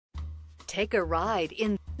Take a ride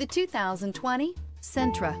in the 2020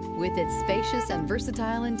 Sentra. With its spacious and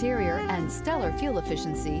versatile interior and stellar fuel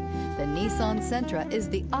efficiency, the Nissan Sentra is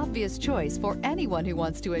the obvious choice for anyone who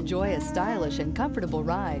wants to enjoy a stylish and comfortable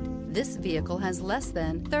ride. This vehicle has less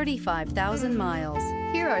than 35,000 miles.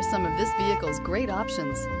 Here are some of this vehicle's great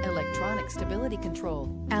options: electronic stability control,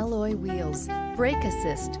 alloy wheels, brake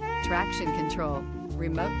assist, traction control,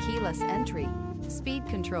 remote keyless entry, speed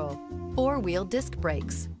control, four-wheel disc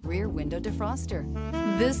brakes, rear window defroster.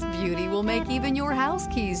 This beauty will make even your house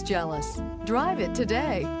keys jealous. Drive it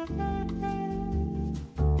today.